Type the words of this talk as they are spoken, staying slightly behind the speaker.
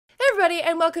everybody,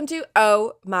 and welcome to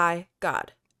Oh My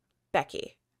God,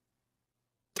 Becky.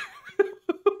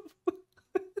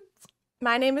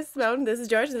 My name is Simone. This is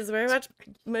George. This is where we watch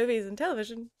movies and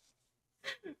television.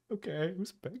 Okay,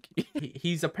 who's Becky?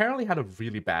 He's apparently had a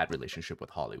really bad relationship with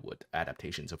Hollywood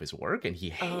adaptations of his work, and he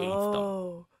hates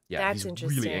them. Yeah, that's he's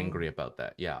interesting. really angry about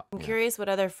that. Yeah, I'm curious what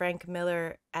other Frank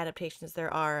Miller adaptations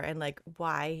there are, and like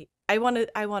why. I want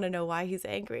to know why he's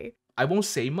angry. I won't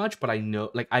say much, but I know,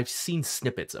 like, I've seen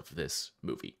snippets of this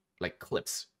movie, like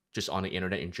clips, just on the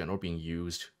internet in general being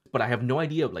used, but I have no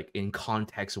idea, like, in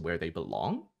context where they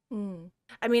belong.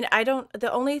 I mean, I don't.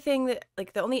 The only thing that,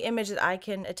 like, the only image that I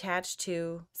can attach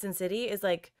to Sin City is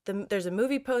like there's a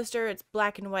movie poster. It's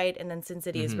black and white, and then Sin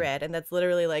City is red, and that's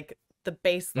literally like the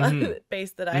base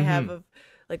base that I have of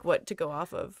like what to go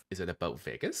off of. Is it about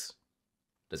Vegas?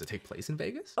 Does it take place in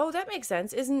Vegas? Oh, that makes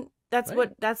sense. That's Right.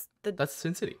 what that's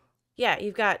Sin City. Yeah,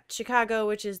 you've got Chicago,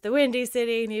 which is the windy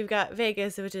city, and you've got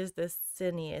Vegas, which is the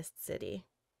sinniest city.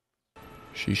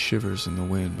 She shivers in the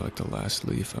wind like the last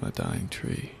leaf on a dying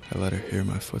tree. I let her hear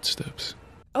my footsteps.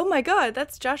 Oh my God,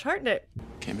 that's Josh Hartnett.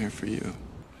 Came here for you.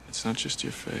 It's not just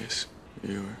your face,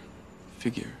 your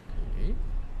figure. Okay.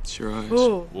 It's your eyes.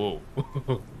 Ooh. Whoa.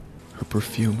 Her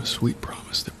perfume, a sweet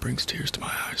promise that brings tears to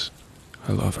my eyes.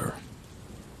 I love her.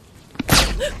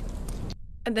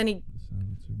 And then he...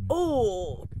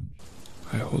 Oh!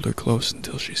 I hold her close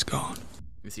until she's gone.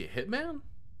 Is he a hitman?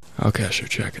 I'll cash her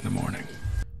check in the morning.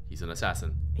 He's an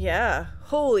assassin. Yeah.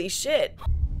 Holy shit.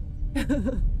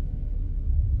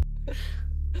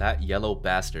 That yellow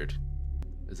bastard.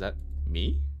 Is that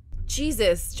me?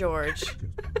 Jesus, George.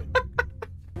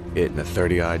 It in the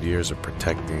 30-odd years of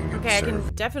protecting and Okay, I serving.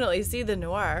 can definitely see the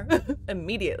noir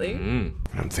immediately.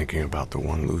 I'm thinking about the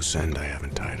one loose end I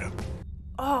haven't tied up.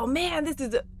 Oh man, this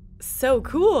is so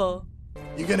cool.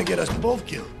 You're gonna get us both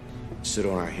killed. Sit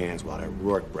on our hands while that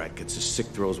Rourke brat gets his sick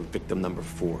throws with victim number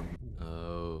 4.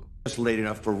 Oh. Just late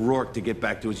enough for Rourke to get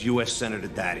back to his U.S. Senator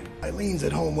daddy. Eileen's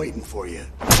at home waiting for you.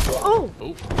 Oh!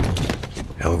 Oh.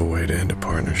 Hell of a way to end a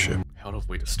partnership. Hell of a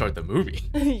way to start the movie.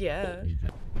 Yeah.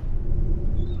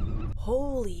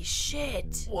 Holy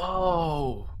shit.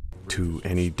 Whoa. To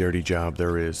any dirty job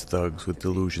there is, thugs with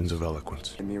delusions of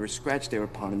eloquence. The merest scratch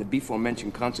thereupon, and the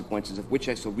before-mentioned consequences of which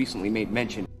I so recently made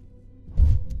mention.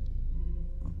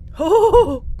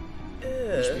 Oh!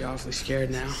 You should be awfully scared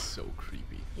now. So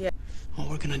creepy. All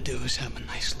we're gonna do is have a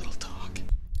nice little talk.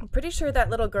 I'm pretty sure that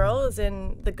little girl is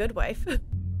in The Good Wife.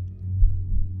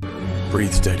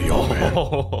 Breathe steady, old man.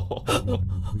 Oh.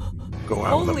 Go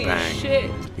out with Holy a bang.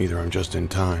 shit. Either I'm just in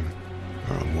time,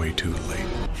 or I'm way too late.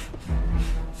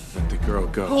 Let the girl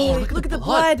go. Oh, look at the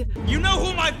blood. You know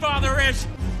who my father is!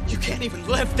 You can't even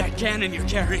lift that cannon you're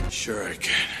carrying. Sure I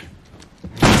can.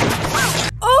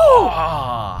 Oh!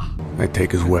 Ah. I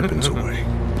take his weapons away.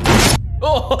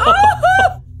 Oh.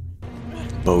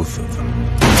 Both of them.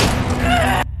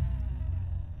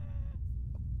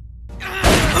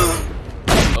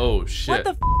 Oh shit. What the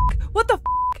f***? What the f***?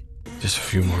 Just a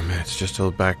few more minutes, just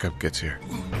till the backup gets here.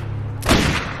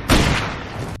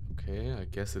 Okay, I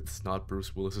guess it's not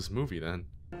Bruce Willis's movie then.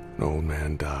 An old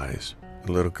man dies.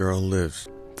 The little girl lives.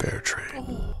 Fair trade.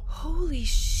 Holy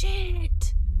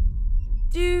shit.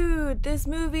 Dude, this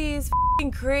movie is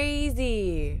f***ing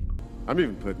crazy. I'm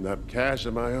even putting up cash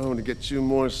of my own to get you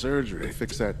more surgery.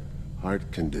 Fix that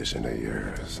heart condition of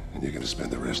yours. And you're gonna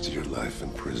spend the rest of your life in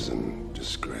prison,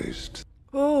 disgraced.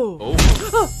 Oh. Oh.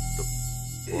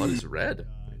 The blood is red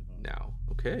now.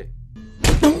 Okay.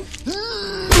 You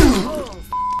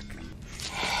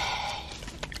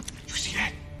see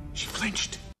that? She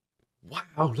flinched.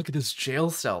 Wow, look at this jail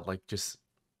cell. Like, just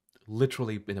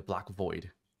literally in a black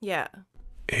void. Yeah.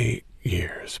 8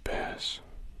 years pass.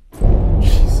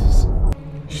 Jesus.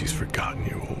 She's forgotten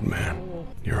you, old man.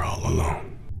 You're all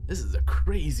alone. This is a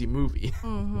crazy movie.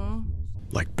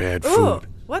 Like bad Ooh, food.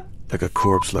 what? Like a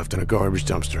corpse left in a garbage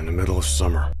dumpster in the middle of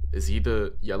summer. Is he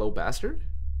the yellow bastard?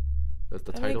 That's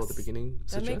the That title makes- at the beginning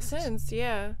That makes suggests? sense,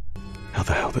 yeah. How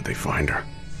the hell did they find her?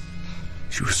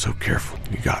 She was so careful.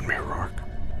 You got me, Rourke.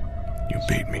 You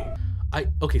beat me.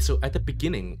 Okay, so at the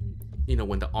beginning, you know,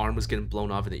 when the arm was getting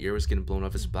blown off and the ear was getting blown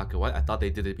off as black and white, I thought they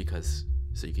did it because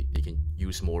so you can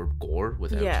use more gore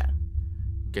without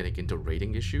getting into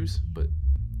rating issues, but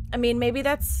I mean, maybe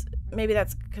that's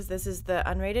because this is the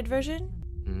unrated version.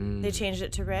 They changed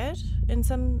it to red in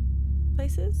some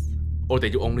places. or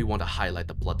they only want to highlight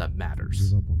the blood that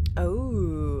matters.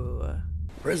 Oh.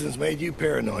 Prison's made you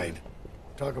paranoid.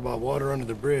 Talk about water under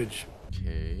the bridge.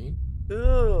 Okay.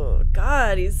 Oh,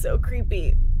 God, he's so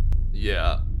creepy.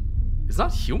 Yeah. He's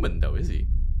not human though, is he?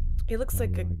 He looks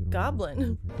like a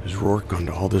goblin. Has Rourke gone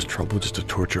to all this trouble just to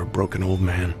torture a broken old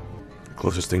man? The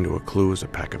closest thing to a clue is a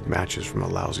pack of matches from a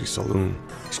lousy saloon.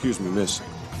 Excuse me, miss.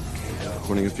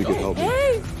 Wondering if you could help me.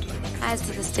 Hey! Eyes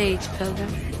to the stage,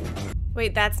 Pilgrim.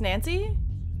 Wait, that's Nancy?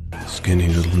 Skinny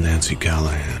little Nancy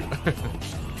Callahan.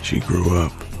 She grew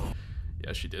up.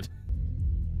 Yeah, she did.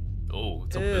 Oh,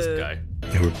 what's up with this guy?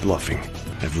 They were bluffing.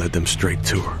 I've led them straight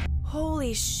to her.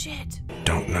 Holy shit.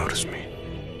 Don't notice me.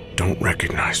 Don't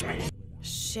recognize me.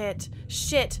 Shit.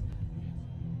 Shit.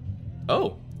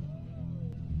 Oh.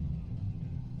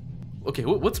 Okay,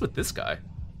 what's with this guy?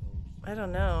 I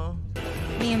don't know.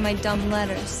 Me and my dumb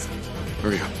letters.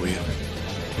 Hurry up, will you?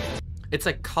 It's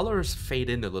like colors fade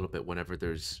in a little bit whenever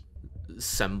there's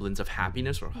semblance of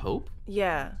happiness or hope.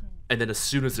 Yeah. And then as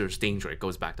soon as there's danger, it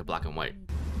goes back to black and white.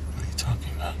 What are you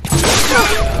talking about?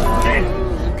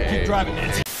 Okay. Keep driving,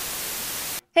 Nancy.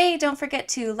 Hey, don't forget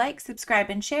to like,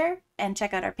 subscribe, and share, and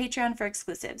check out our Patreon for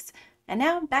exclusives. And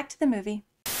now, back to the movie.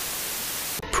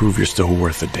 Prove you're still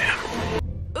worth a damn.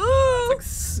 Ooh! Like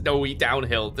snowy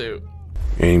downhill, too.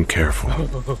 Aim careful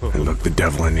and look the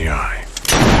devil in the eye.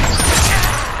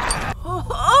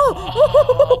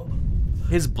 Oh!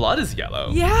 His blood is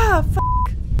yellow. Yeah,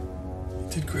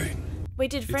 Did great.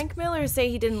 Wait, did Frank Miller say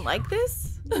he didn't like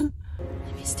this? Let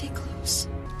me stay close.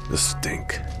 The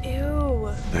stink. Ew.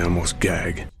 I almost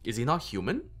gag. Is he not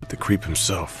human? But the creep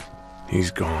himself, he's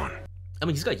gone. I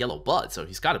mean, he's got yellow blood, so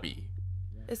he's got to be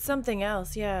It's something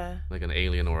else, yeah. like an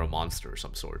alien or a monster of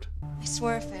some sort. I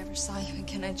swear if I ever saw you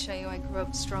again, I'd show you I grew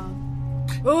up strong.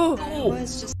 Oh! It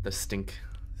was just... The stink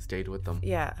stayed with them.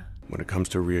 Yeah. When it comes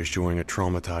to reassuring a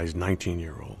traumatized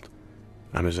 19-year-old,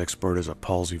 I'm as expert as a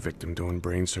palsy victim doing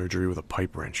brain surgery with a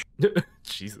pipe wrench.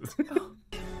 Jesus.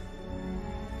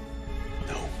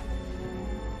 No.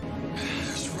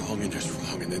 There's wrong and there's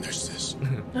wrong and then there's this.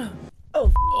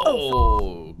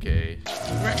 Oh, okay.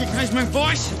 Recognize my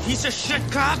voice, piece of shit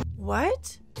cop?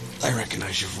 What? I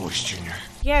recognize your voice, Junior.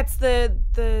 Yeah, it's the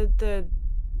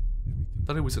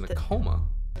Thought he was in a coma.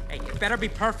 Hey, you better be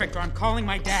perfect or I'm calling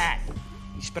my dad.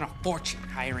 He spent a fortune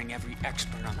hiring every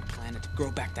expert on the planet to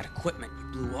grow back that equipment you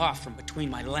blew off from between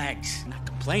my legs. Not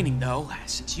complaining, though.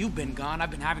 Since you've been gone,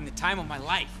 I've been having the time of my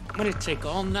life. I'm gonna take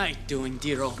all night doing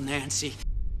dear old Nancy.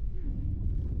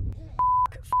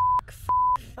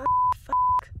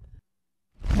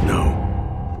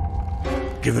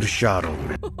 No. Give it a shot, old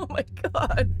man. Oh my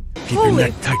god. Keep your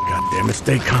neck tight, goddammit.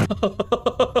 Stay calm.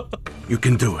 You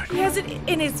can do it. He has it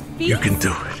in his feet? You can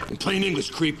do it. In plain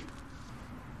English, creep.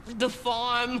 The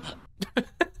farm.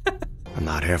 I'm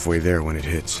not halfway there when it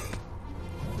hits.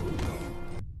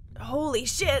 Holy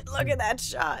shit, look at that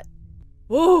shot.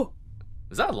 Whoa.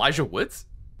 Is that Elijah Woods?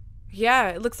 Yeah,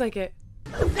 it looks like it.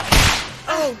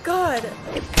 Oh god.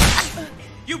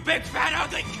 You big fat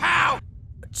ugly cow!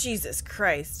 Jesus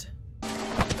Christ.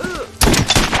 Ugh.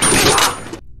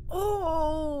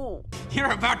 Oh.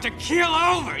 You're about to keel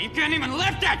over. You can't even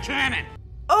lift that cannon.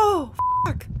 Oh,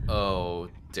 fuck. Oh,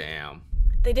 damn.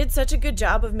 They did such a good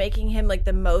job of making him like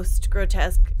the most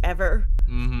grotesque ever.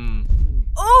 Mm-hmm.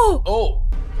 Oh! Oh!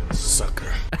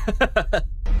 Sucker.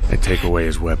 I take away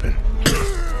his weapon.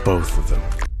 Both of them.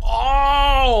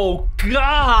 Oh,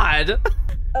 God!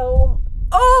 Oh.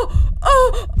 Oh!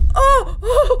 Oh! Oh!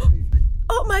 Oh!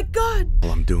 Oh my god!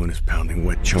 All I'm doing is pounding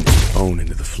wet chunks of bone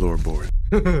into the floorboard.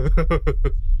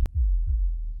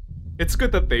 It's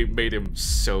good that they made him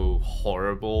so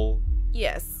horrible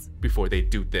Yes. before they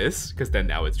do this, because then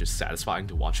now it's just satisfying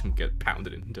to watch him get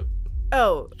pounded into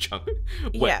Oh.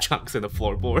 wet chunks in the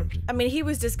floorboard. I mean, he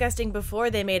was disgusting before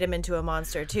they made him into a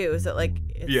monster too, so like,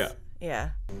 it's, Yeah. Yeah.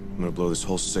 I'm gonna blow this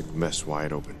whole sick mess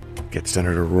wide open. Get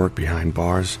Senator Rourke behind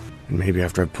bars, and maybe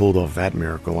after I've pulled off that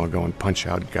miracle, I'll go and punch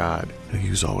out God. He'll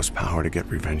use all his power to get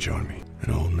revenge on me.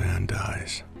 An old man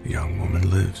dies. A young woman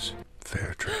lives.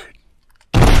 Fair trade.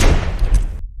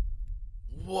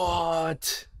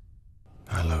 What?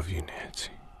 I love you, Nancy.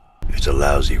 It's a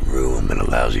lousy room in a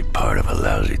lousy part of a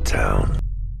lousy town.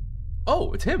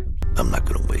 Oh, it's him. I'm not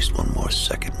gonna waste one more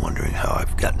second wondering how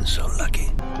I've gotten so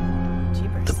lucky.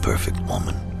 Jeepers. The perfect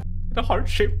woman. In a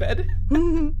heart-shaped bed.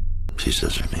 She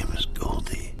says her name is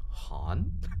Goldie.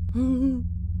 Han? Ugh.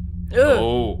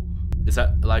 Oh. Is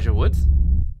that Elijah Woods?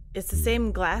 It's the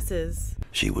same glasses.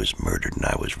 She was murdered and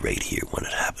I was right here when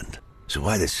it happened. So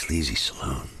why this sleazy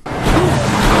saloon?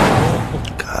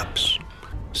 Cops.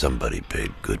 Somebody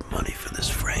paid good money for this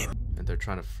frame. And they're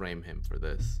trying to frame him for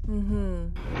this. Mm-hmm.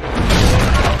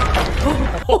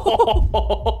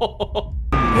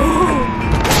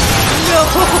 No!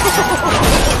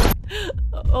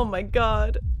 Oh my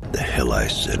god. The hell I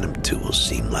sent him to will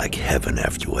seem like heaven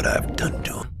after what I've done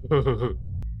to him.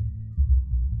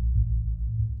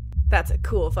 That's a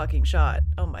cool fucking shot.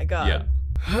 Oh my god. Yeah.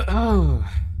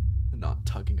 Not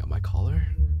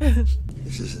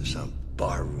This isn't some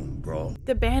barroom brawl.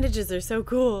 The bandages are so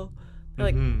cool. They're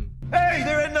like, Hey,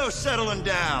 there ain't no settling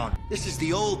down. This is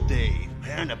the old days,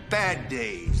 man, the bad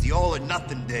days, the all or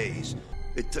nothing days.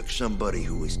 It took somebody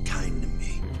who was kind to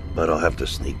me. But I'll have to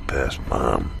sneak past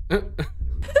Mom.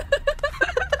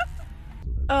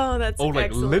 oh, that's like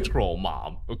excellent. literal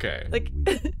mom. Okay. Like,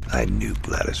 I knew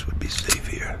Gladys would be safe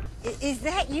here. Is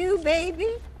that you, baby?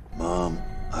 Mom,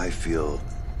 I feel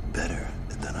better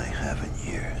than I have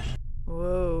in years.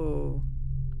 whoa.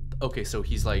 Okay, so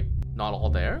he's like not all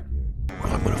there?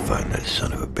 Well, I'm gonna find that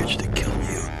son of a bitch that killed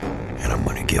you, and I'm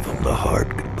gonna give him the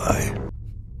hard goodbye.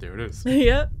 There it is.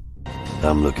 Yeah.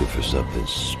 I'm looking for something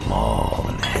small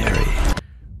and hairy.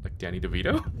 Like Danny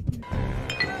DeVito?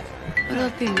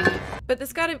 But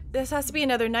this has to be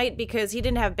another night because he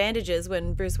didn't have bandages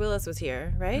when Bruce Willis was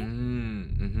here, right?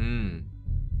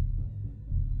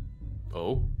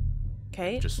 Oh.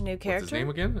 Okay, Just new character. What's his name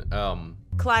again?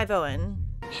 Clive Owen.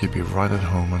 He'd be right at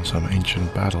home on some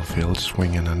ancient battlefield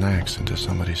swinging an axe into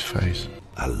somebody's face.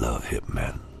 I love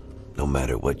hitmen. No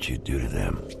matter what you do to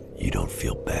them, you don't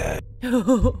feel bad.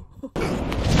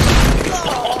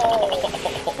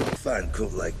 Fine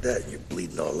coat like that, and you're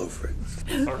bleeding all over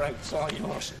it. All right, it's all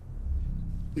yours.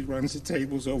 He runs the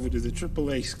tables over to the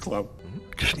Triple Ace Club.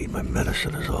 Just need my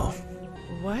medicine is all.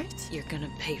 What? You're gonna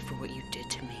pay for what you did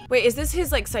to me. Wait, is this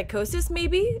his like psychosis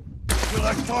maybe? You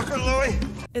like talking, Louie?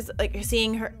 Is like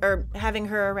seeing her or having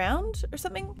her around or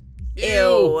something?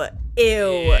 Ew.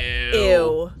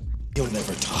 Ew. You'll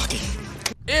never talk.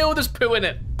 Ew, there's poo in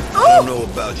it. I don't know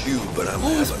about you, but I'm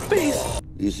having a ball.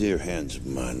 These here hands of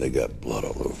mine, they got blood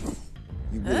all over them.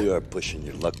 You really are pushing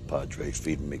your luck, Padre,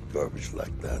 feeding me garbage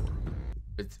like that.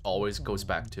 It always goes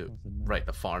back to, right,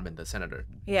 the farm and the senator.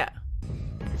 Yeah.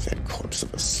 That corpse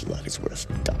of a slut is worth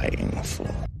dying for.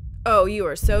 Oh, you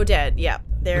are so dead. Yeah,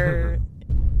 they're...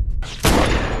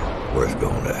 Worth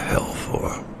going to hell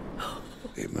for.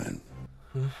 Amen.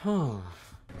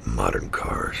 Modern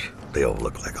cars, they all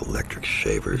look like electric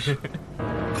shavers.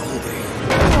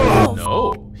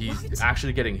 No, he's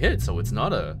actually getting hit, so it's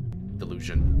not a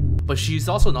delusion. But she's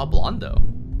also not blonde, though.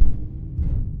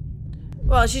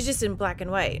 Well, she's just in black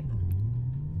and white.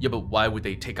 Yeah, but why would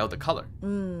they take out the color?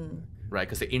 Right,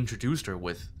 because they introduced her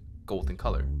with golden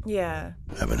color. Yeah.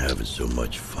 I've been having so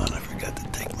much fun, I forgot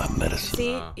to take my medicine.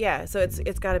 See? Yeah, so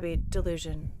it's got to be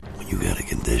delusion. When you got a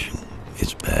condition,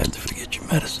 it's bad to forget your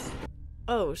medicine.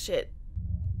 Oh, shit.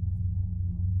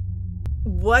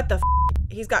 What the f***?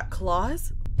 He's got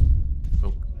claws?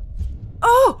 Oh.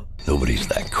 Oh! Nobody's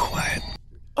that quiet.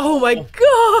 Oh my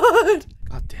god!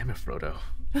 God damn it, Frodo.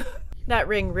 That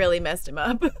ring really messed him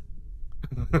up.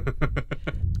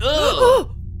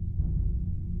 Ugh!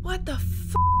 What the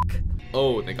f***?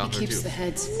 Oh, they got her too. He keeps the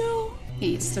heads. No.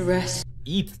 He eats the rest.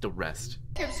 Eats the rest.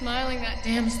 Kept smiling that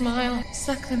damn smile.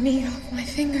 Suck the meat off my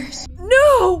fingers.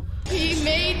 No! He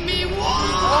made me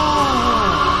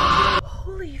walk!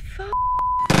 Holy fuck.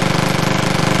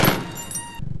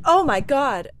 Oh my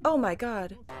god. Oh my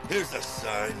god. Here's a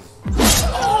sign.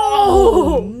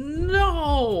 Oh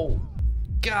no!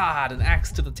 God, an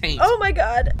axe to the taint. Oh my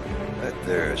god. That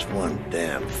there is one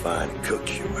damn fine cook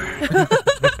you were.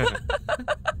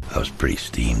 I was pretty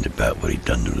steamed about what he'd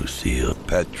done to Lucille.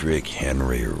 Patrick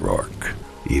Henry Rourke.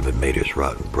 He even made his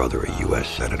rotten brother a U.S.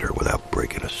 senator without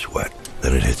breaking a sweat.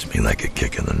 Then it hits me like a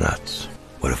kick in the nuts.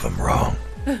 What if I'm wrong?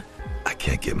 I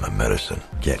can't get my medicine.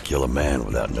 Can't kill a man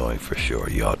without knowing for sure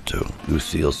he ought to.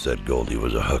 Lucille said Goldie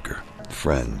was a hooker.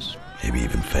 Friends, maybe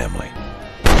even family.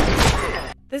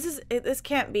 This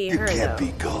can't be You her can't though.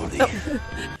 be Goldie.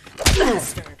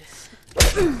 Bastard.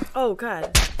 Oh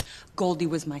god. Goldie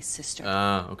was my sister.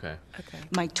 Okay. Okay.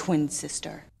 My twin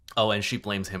sister. Oh, and she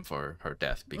blames him for her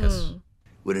death because...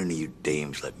 Would any of you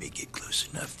dames let me get close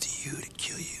enough to you to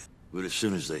kill you? But as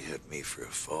soon as they had me for a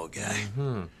fall guy,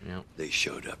 Yep. they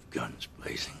showed up guns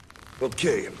blazing.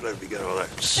 Okay, I'm glad we got all that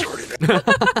sorted out.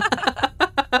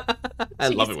 I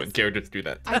love it when characters do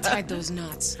that. I tied those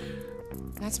knots.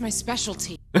 That's my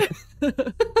specialty. I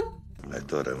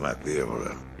thought I might be able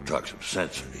to talk some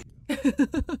sense into you.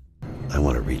 I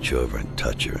want to reach over and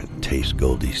touch her and taste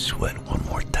Goldie's sweat one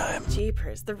more time.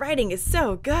 Jeepers, the writing is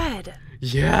so good.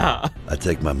 Yeah. I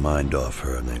take my mind off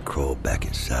her and then crawl back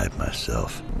inside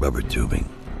myself. Rubber tubing,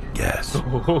 gas,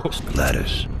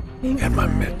 ladders, and my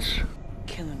mitts.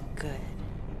 Kill him good.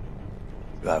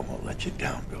 I won't let you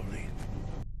down, Goldie.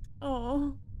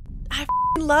 Oh, I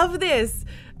love this.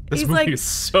 This He's movie like, is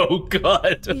so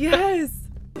good. yes.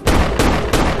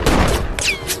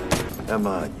 Come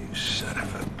on, you son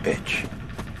of a bitch.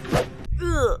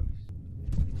 Ugh.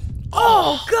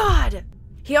 Oh god.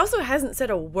 He also hasn't said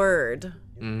a word.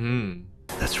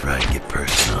 That's That's right, get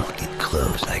personal, get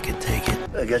close, I can take it.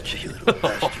 I got you, you little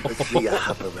bastard. Let's see you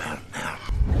hop around now.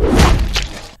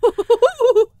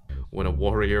 When a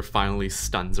warrior finally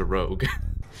stuns a rogue.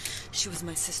 She was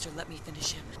my sister, let me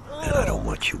finish him. And I don't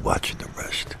want you watching the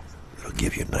rest. It'll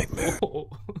give you a nightmare.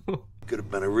 Could have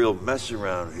been a real mess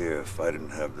around here if I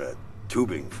didn't have that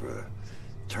tubing for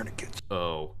tourniquets.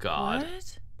 Oh, God.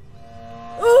 What?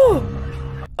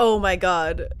 Oh! Oh my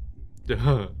God.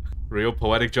 Real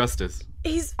poetic justice.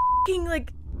 He's f***ing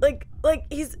like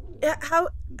he's how?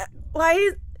 Why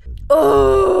is?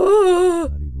 Oh!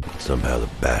 Somehow the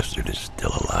bastard is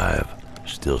still alive,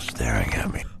 still staring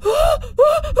at me.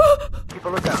 Keep a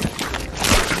lookout.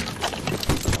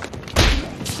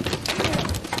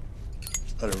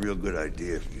 Not a real good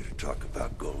idea for you to talk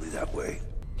about Goldie that way.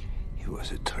 He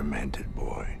was a tormented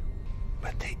boy,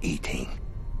 but the eating,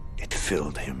 it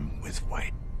filled him with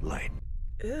white light.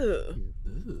 Ew.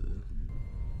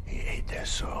 He ate their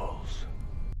souls.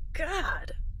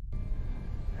 God.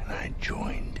 And I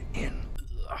joined in.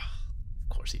 Ugh, of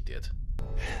course he did.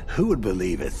 Who would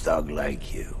believe a thug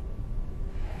like you?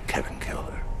 Kevin killed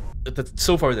her.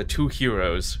 So far, the two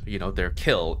heroes, you know, their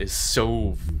kill is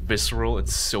so visceral and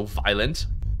so violent,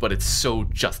 but it's so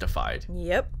justified.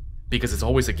 Yep. Because it's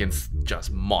always against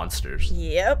just monsters.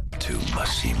 Yep. Two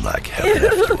must seem like heaven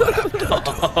after what I've done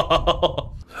to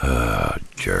them.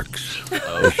 Jerks.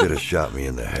 They should have shot me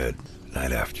in the head.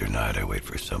 Night after night, I wait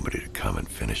for somebody to come and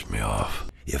finish me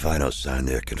off. If I don't sign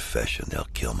their confession, they'll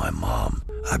kill my mom.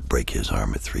 I break his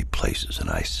arm in 3 places and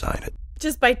I sign it.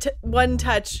 Just by one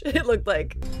touch, it looked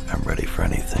like. I'm ready for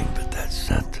anything but that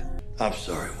scent. I'm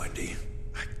sorry, Wendy.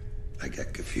 I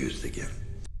got confused again.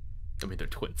 I mean, they're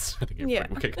twins. I think Yeah. everyone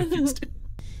will get confused.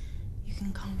 You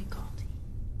can call me Goldie.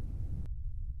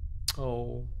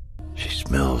 Oh. She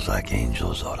smells like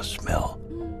angels ought to smell.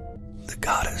 The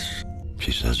goddess.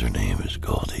 She says her name is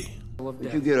Goldie.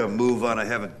 Would you get a move on? I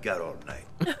haven't got all night.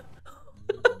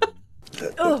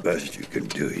 That's the best you can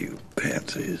do, you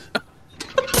pansies.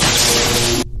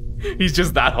 He's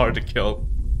just that hard to kill.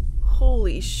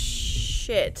 Holy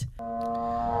shit.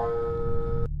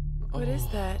 What is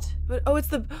that? What, oh, it's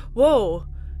the... Whoa.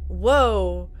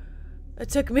 Whoa. It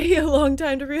took me a long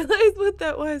time to realize what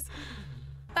that was.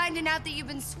 Finding out that you've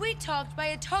been sweet-talked by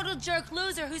a total jerk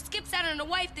loser who skips out on a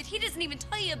wife that he doesn't even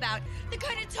tell you about. The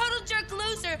kind of total jerk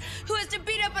loser who has to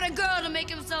beat up on a girl to make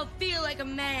himself feel like a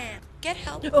man. Get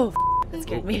help. Oh, that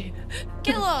scared me.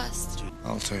 Get lost.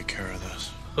 I'll take care of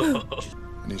this.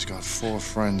 And he's got 4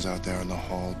 friends out there in the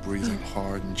hall, breathing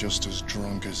hard and just as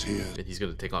drunk as he is. And he's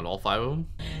gonna take on all 5 of them?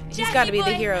 He's gotta be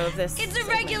the hero of this. It's a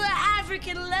regular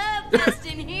African love fest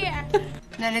in here.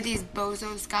 None of these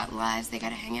bozos got lives. They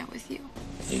gotta hang out with you.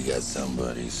 You got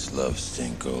somebody's love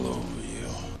stink all over you.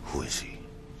 Who is he?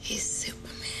 He's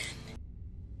Superman.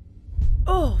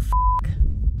 Oh,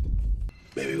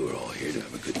 Maybe we're all here to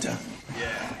have a good time.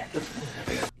 Yeah.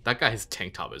 That guy's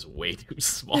tank top is way too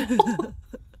small.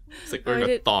 It's like wearing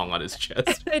a thong on his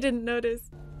chest. I didn't notice.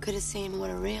 Could have seen what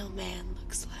a real man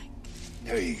looks like.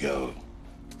 There you go.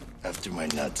 After my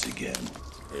nuts again.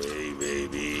 Hey,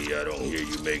 baby, I don't hear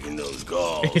you making those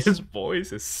calls. His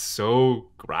voice is so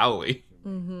growly.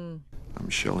 Mm-hmm. I'm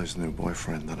Shelley's new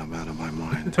boyfriend, that I'm out of my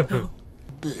mind.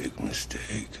 Big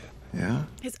mistake. Yeah?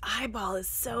 His eyeball is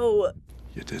so...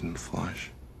 You didn't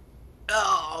flush?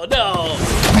 Oh, no!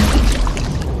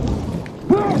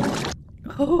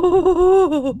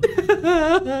 Oh.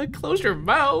 Close your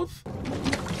mouth.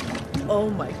 Oh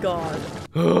my god.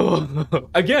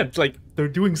 Again, like, they're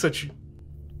doing such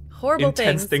horrible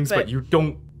intense things, but you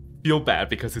don't feel bad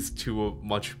because it's to a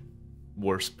much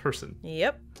worse person.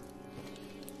 Yep.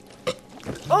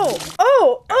 Oh,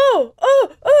 oh, oh,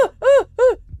 oh, oh, oh,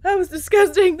 oh. That was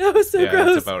disgusting. That was so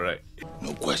gross. That's about right.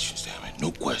 No questions, damn it.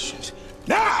 No questions.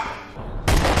 Now!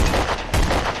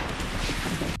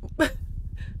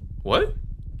 What?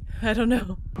 I don't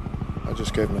know. I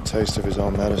just gave him a taste of his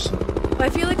own medicine. I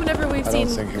feel like whenever we've seen I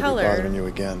don't think he'll be color, bothering you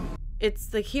again. it's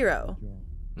the hero.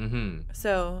 Mm-hmm.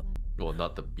 So. Well,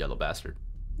 not the yellow bastard.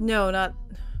 No, not.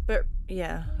 But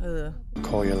yeah. Ugh.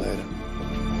 Call you later.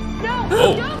 No!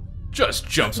 Oh! Just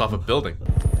jumps off a building.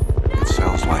 It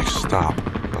sounds like stop,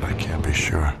 but I can't be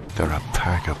sure. They're a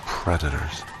pack of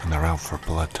predators, and they're out for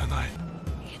blood tonight.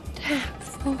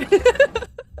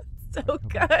 So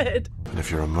good. And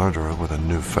if you're a murderer with a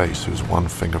new face who's 1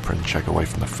 fingerprint check away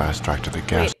from the fast track to the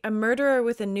gas... Wait, a murderer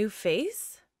with a new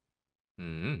face?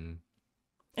 Mm-hmm.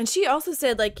 And she also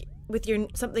said, like, with your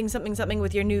something, something, something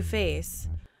with your new face.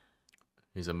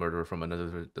 He's a murderer from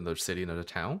another city, another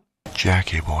town?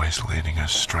 Jackie Boy's leading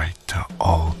us straight to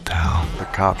Old Town. The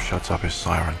cop shuts up his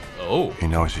siren. Oh. He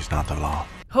knows he's not the law.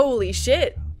 Holy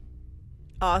shit.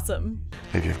 Awesome.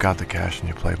 If you've got the cash and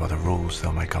you play by the rules,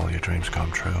 they'll make all your dreams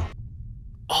come true.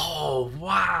 Oh,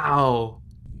 wow.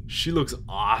 She looks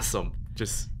awesome.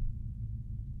 Just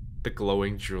the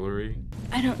glowing jewelry.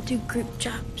 I don't do group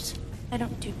jobs. I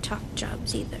don't do top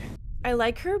jobs either. I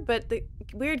like her, but the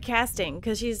weird casting,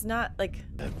 because she's not like...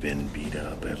 I've been beat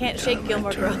up every can't time shake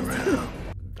Gilmore Girls.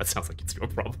 That sounds like it's your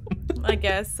problem. I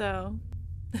guess so.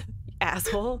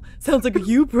 Asshole. Sounds like a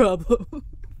you problem.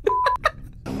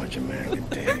 How much a man can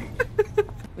take.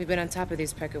 We've been on top of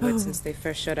these Peckerwoods since they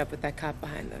first showed up with that cop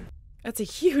behind them. That's a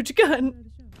huge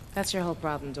gun. That's your whole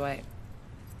problem, Dwight.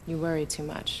 You worry too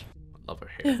much. Love her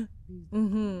hair.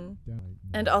 Mm-hmm.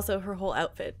 And also her whole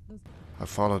outfit. I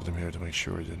followed him here to make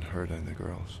sure he didn't hurt any of the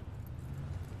girls.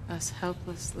 Us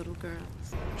helpless little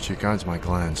girls. She guides my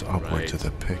glance upward to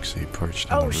the pixie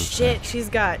perched on the Oh roof's shit, edge. she's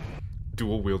got...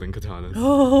 Dual wielding katanas.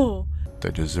 Oh. They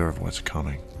deserve what's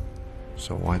coming.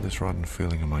 So why this rotten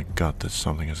feeling in my gut that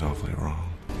something is awfully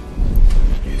wrong?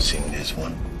 You seen this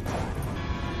one?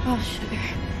 Oh, sugar.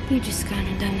 You just gone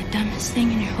and done the dumbest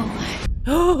thing in your whole life.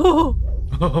 Oh.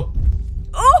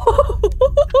 Oh.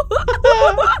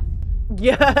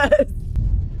 Yes.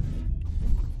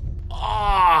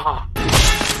 Ah.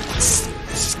 This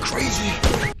is crazy.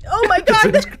 Oh my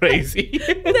god. This is crazy.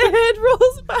 The head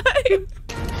rolls by.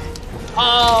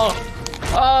 Oh.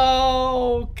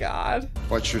 Oh, God.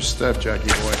 Watch your step, Jackie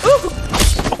boy.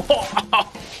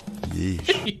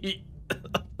 Yeesh.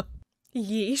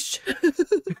 Yeesh.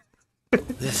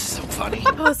 This is so funny.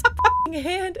 Oh, his f***ing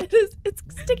hand. It's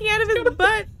sticking out of his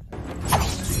butt.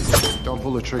 Don't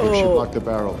pull the trigger. She blocked the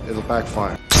barrel. It'll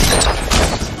backfire.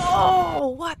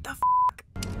 Oh, what the f***?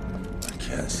 I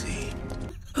can't see.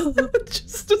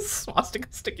 Just a swastika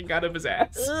sticking out of his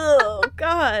ass. Oh,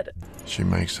 God. She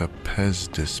makes a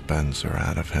Pez dispenser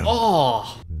out of him.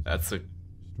 Oh, that's a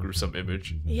gruesome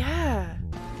image. Yeah.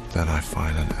 Then I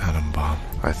find an atom bomb.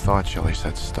 I thought Shelley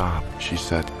said stop. She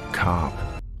said cop.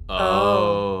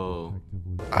 Oh.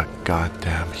 A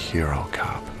goddamn hero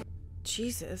cop.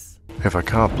 Jesus. If a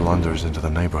cop blunders into the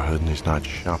neighborhood and he's not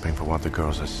shopping for what the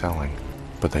girls are selling,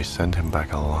 but they send him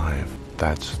back alive,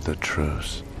 that's the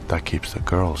truce. That keeps the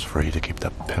girls free to keep the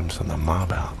pimps and the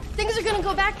mob out. Things are gonna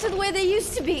go back to the way they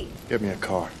used to be. Give me a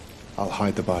car. I'll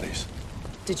hide the bodies.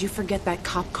 Did you forget that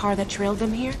cop car that trailed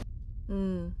them here?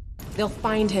 Mm. They'll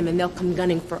find him and they'll come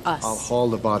gunning for us. I'll haul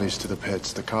the bodies to the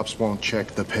pits. The cops won't check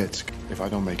the pits. If I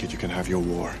don't make it, you can have your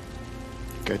war.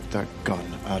 Get that gun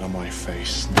out of my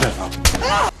face now.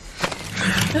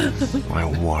 My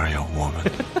warrior woman.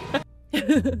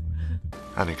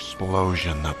 An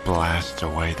explosion that blasts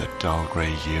away the dull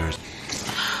gray years.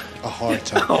 A heart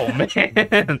attack. Oh,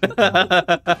 man.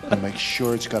 And make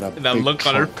sure it's got a that big look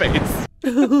on her trunk. face.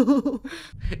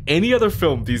 Any other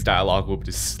film, these dialogue would be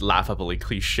just laughably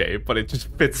cliche, but it just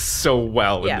fits so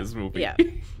well in this movie. Yeah.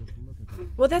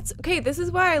 Well, that's okay. This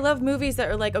is why I love movies that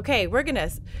are like, okay, we're gonna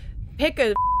pick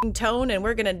a tone and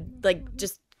we're gonna like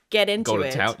just get into Go to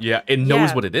it. town. Yeah, it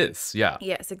knows what it is. Yeah.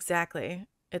 Yes, exactly.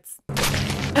 It's.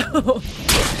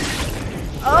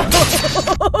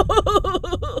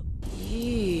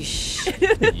 Yeesh.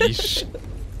 Yeesh.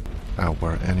 Out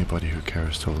where anybody who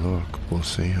cares to look will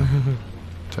see him.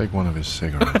 Take one of his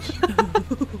cigarettes.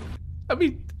 I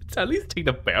mean, at least take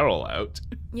the barrel out.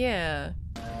 Yeah.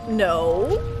 No.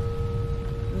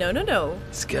 No, no, no.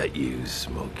 It's got you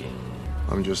smoking.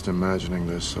 I'm just imagining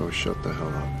this, so shut the hell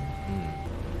up.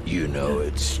 You know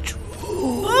it's true.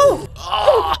 Oh!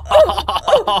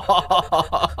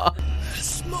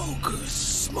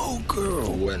 Smoker,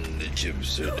 when the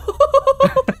chips are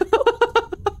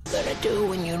gonna do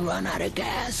when you run out of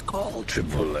gas, call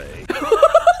AAA.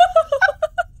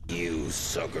 You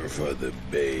sucker for the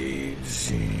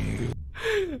babes.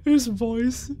 His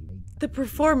voice. The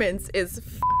performance is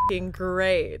f***ing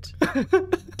great.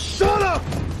 Shut up!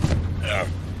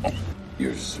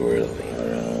 You're swirling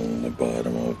around the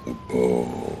bottom of the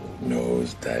bowl,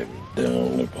 nose diving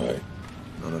down the pipe.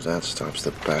 None of that stops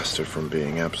the bastard from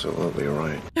being absolutely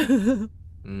right.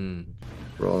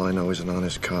 For all I know, he's an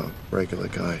honest cop, regular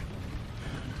guy.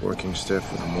 Working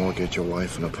stiff with a mortgage, a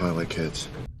wife, and a pile of kids.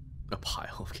 A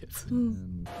pile of kids.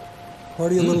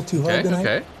 Party a little too hard tonight?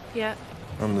 Okay. Yeah.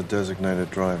 I'm the designated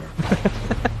driver.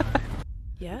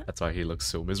 Yeah? That's why he looks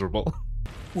so miserable.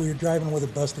 Well, you're driving with a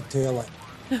busted taillight.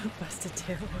 Busted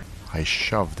tail. I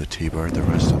shoved the T-Bird the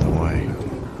rest of the way.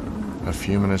 A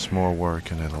few minutes more work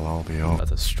and it'll all be over.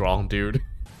 That's a strong dude.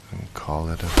 And call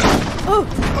it a...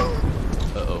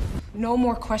 Uh-oh. No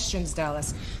more questions,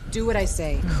 Dallas. Do what I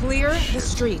say. Clear the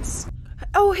streets.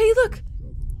 Oh, hey, look.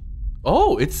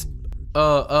 Oh, it's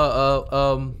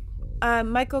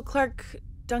Michael Clark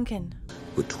Duncan.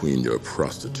 between your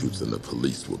prostitutes and the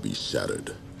police will be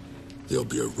shattered. There'll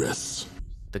be arrests.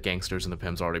 The gangsters and the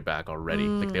pimps are already back already.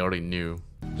 Like, they already knew.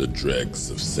 The dregs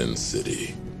of Sin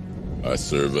City. I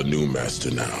serve a new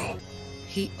master now.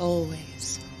 He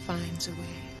always finds a way.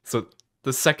 So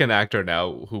the second actor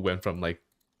now who went from like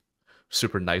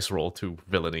super nice role to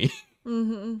villainy.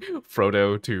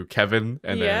 Frodo to Kevin,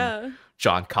 and then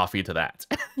John Coffey to that.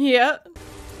 Yeah.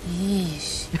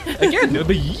 Yeesh. Again, the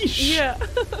yeesh. Yeah.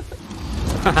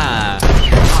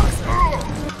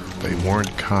 They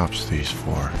weren't cops, these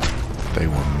four. They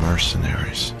were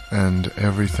mercenaries. And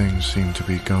everything seemed to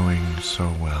be going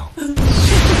so well.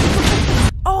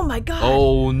 Oh my god.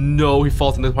 Oh no, he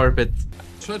falls in the carpet.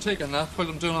 Should I take a nap while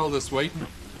I'm doing all this waiting?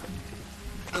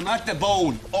 I'm at the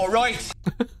bone, alright?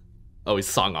 Oh, he's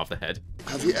sawing off the head.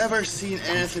 Have you ever seen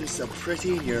anything so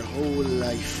pretty in your whole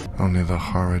life? Only the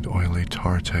horrid, oily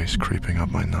tar taste creeping up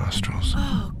my nostrils.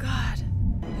 Oh god.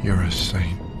 You're a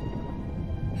saint.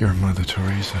 You're Mother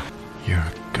Teresa. You're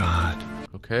a god.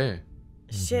 Okay.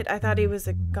 Shit, I thought he was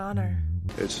a goner.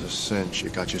 It's a cinch. You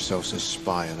got yourselves a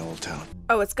spy in Old Town.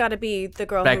 Oh, it's got to be the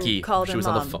girl Becky. who called She her was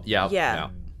mom. on the phone. Yeah.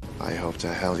 I hope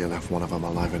to hell you left one of them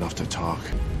alive enough to talk.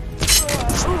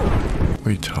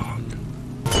 We talked.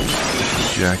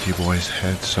 Jackie boy's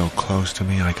head so close to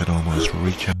me I could almost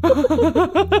reach him.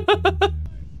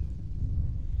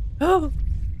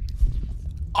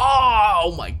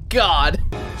 Oh my god!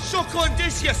 Suck on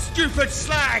this, you stupid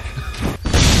slag!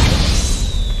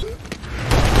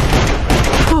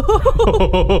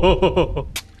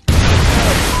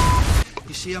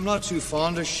 You see, I'm not too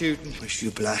fond of shooting. Wish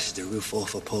you blasted the roof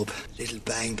off a pub. Little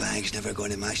bang bang's never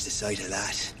going to match the sight of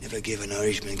that. Never give an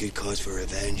Irishman good cause for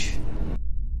revenge.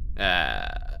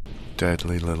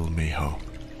 Deadly little Miho.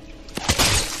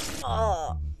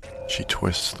 Oh. She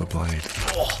twists the blade.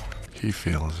 He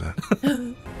feels it.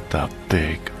 The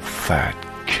big fat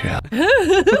kill.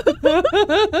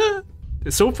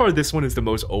 So far, this one is the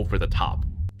most over the top.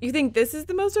 You think this is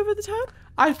the most over the top?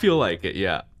 I feel like it,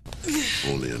 yeah.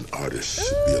 Only an artist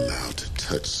should be allowed to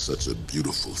touch such a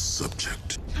beautiful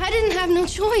subject. I didn't have no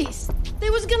choice. They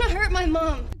was gonna hurt my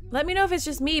mom. Let me know if it's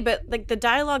just me, but like the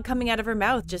dialogue coming out of her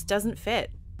mouth just doesn't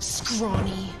fit.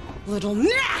 Scrawny little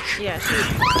knack. Yeah, she's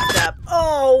fucked up.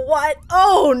 Oh, what?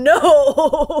 Oh,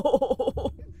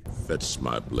 no. Fetch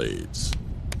my blades.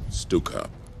 Stukop,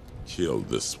 kill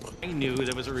this one. I knew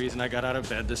there was a reason I got out of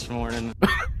bed this morning.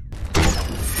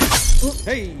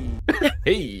 Hey!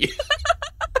 Hey!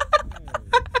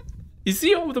 You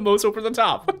see all the most over the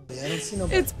top. Yeah, I don't see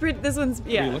nobody. It's pretty. This one's,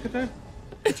 yeah. Hey, look at that.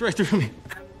 It's right through me.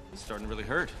 It's starting to really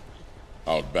hurt.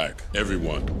 Out back,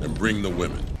 everyone, and bring the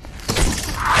women.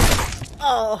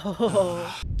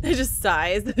 Oh, it just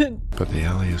sighs. But the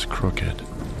alley is crooked,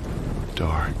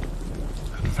 dark,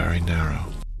 and very narrow.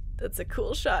 That's a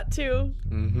cool shot too.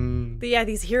 But yeah,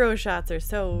 these hero shots are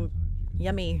so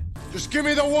yummy. Just give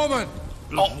me the woman!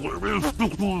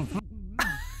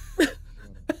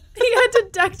 He had to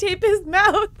duct tape his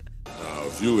mouth. Now,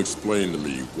 if you'll explain to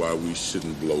me why we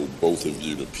shouldn't blow both of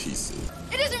you to pieces.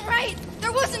 It isn't right.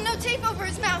 There wasn't no tape over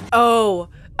his mouth. Oh,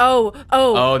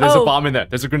 there's a bomb in there.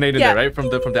 There's a grenade in there, right? From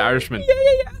the Irishman.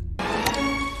 Yeah.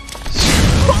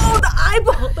 Oh, the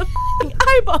eyeball, the f***ing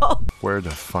eyeball. Where the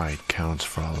fight counts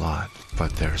for a lot,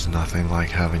 but there's nothing like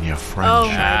having your Oh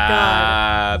friendship. my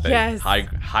god. Yes.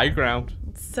 High ground.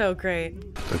 So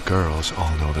great. The girls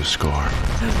all know the score.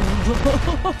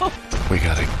 We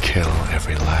gotta kill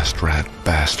every last rat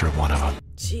bastard one of them.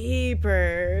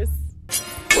 Jeepers.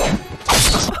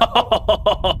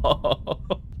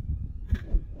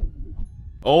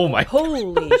 Oh my.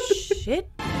 Holy shit.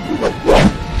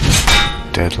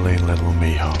 Deadly little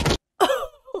Miho.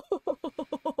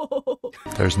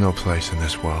 There's no place in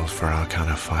this world for our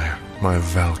kind of fire. My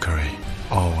Valkyrie,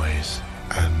 always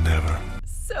and never.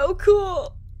 So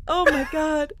cool. Oh my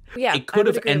god. Yeah, It could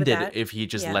have ended if he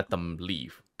just let them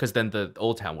leave, because then the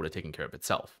Old Town would have taken care of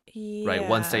itself. Right?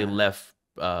 Once they left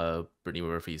Brittany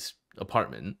Murphy's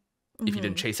apartment, if he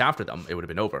didn't chase after them, it would have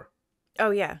been over.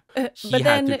 Oh yeah. He But had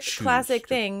then to choose classic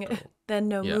thing, then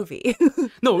no movie.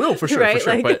 No, for sure, Right? for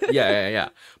sure. Like- But yeah.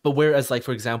 But whereas, like,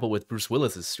 for example, with Bruce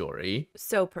Willis's story,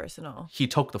 So personal. he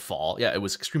took the fall. Yeah, it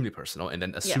was extremely personal. And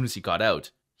then as soon as he got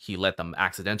out, he led them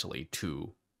accidentally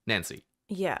to Nancy.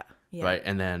 Yeah. Right?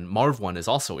 And then Marv one is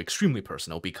also extremely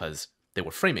personal because they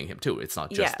were framing him too. It's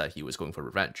not just that he was going for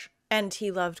revenge. And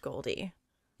he loved Goldie.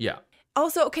 Yeah.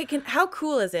 Also, okay, how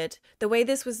cool is it the way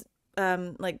this was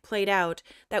like played out,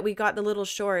 that we got the little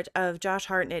short of Josh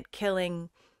Hartnett killing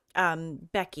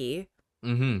Becky.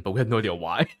 But we had no idea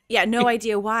why. Yeah, no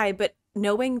idea why, but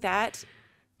knowing that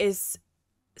is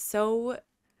so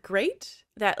great.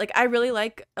 That like I really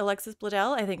like Alexis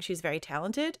Bledel. I think she's very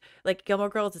talented. Like Gilmore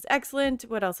Girls is excellent.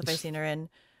 What else have I seen her in?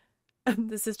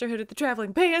 The Sisterhood of the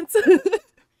Traveling Pants.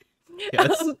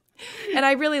 Yes. And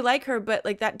I really like her, but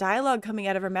like that dialogue coming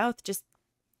out of her mouth, just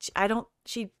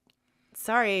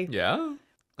sorry. Yeah,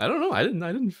 I don't know. I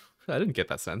didn't get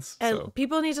that sense. And so.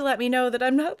 People need to let me know that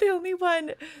I'm not the only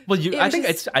one. Well, I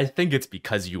think it's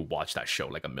because you watched that show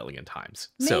like a million times.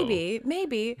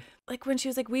 Maybe like when she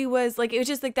was like we was like it was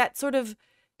just like that sort of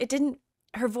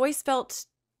her voice felt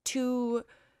too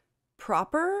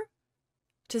proper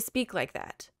to speak like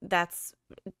that.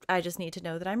 I just need to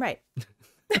know that I'm right.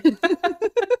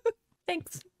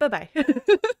 Thanks. Bye-bye.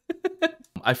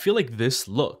 I feel like this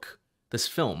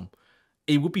film,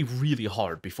 it would be really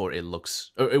hard before it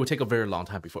looks, or it would take a very long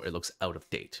time before it looks out of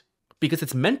date. Because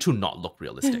it's meant to not look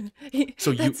realistic.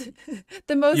 So the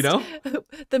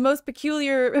most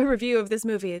peculiar review of this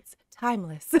movie. It's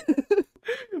timeless.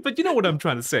 But you know what I'm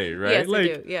trying to say, right? Yes, like,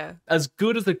 I do, yeah. As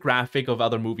good as the graphic of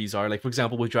other movies are, like for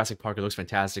example with Jurassic Park, it looks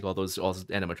fantastic. All those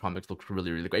animatronics look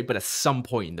really, really great. But at some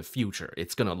point in the future,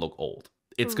 it's gonna look old.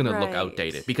 It's gonna look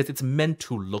outdated because it's meant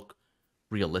to look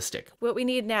realistic. What we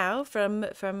need now from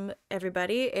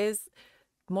everybody is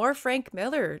more Frank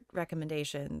Miller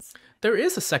recommendations. There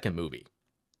is a second movie.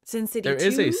 Sin City 2? There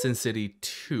is a Sin City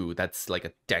 2 that's like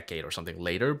a decade or something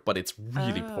later, but it's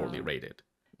really poorly rated.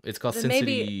 It's called Sin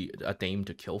City A Dame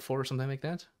to Kill For or something like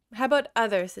that. How about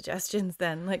other suggestions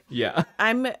then? Like, yeah,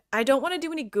 I don't want to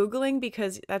do any Googling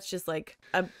because that's just like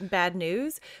a bad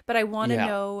news, but I want to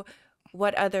know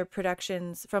what other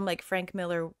productions from like Frank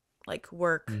Miller like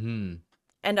work. Mm-hmm.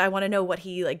 And I want to know what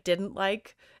he like didn't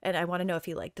like, and I want to know if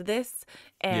he liked this,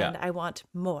 and I want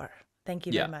more. Thank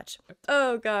you very much.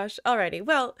 Oh gosh. Alrighty.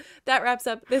 Well, that wraps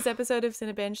up this episode of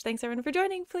Cinebinge. Thanks everyone for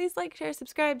joining. Please like, share,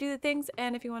 subscribe, do the things,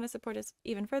 and if you want to support us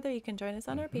even further, you can join us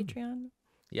on our Patreon.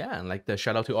 Yeah, and like the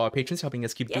shout out to all our patrons helping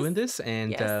us keep doing this,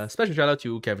 and special shout out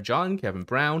to Kevin John, Kevin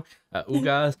Brown,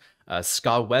 Uga,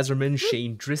 Scott Weserman,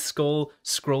 Shane Driscoll,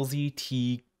 Scrollsy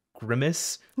T.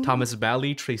 Grimace, Thomas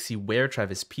Bally, Tracy Ware,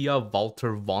 Travis Pia,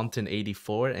 Walter Vaunton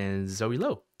 84, and Zoe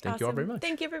Lowe. Thank you all very much.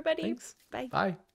 Thank you, everybody. Thanks. Bye. Bye.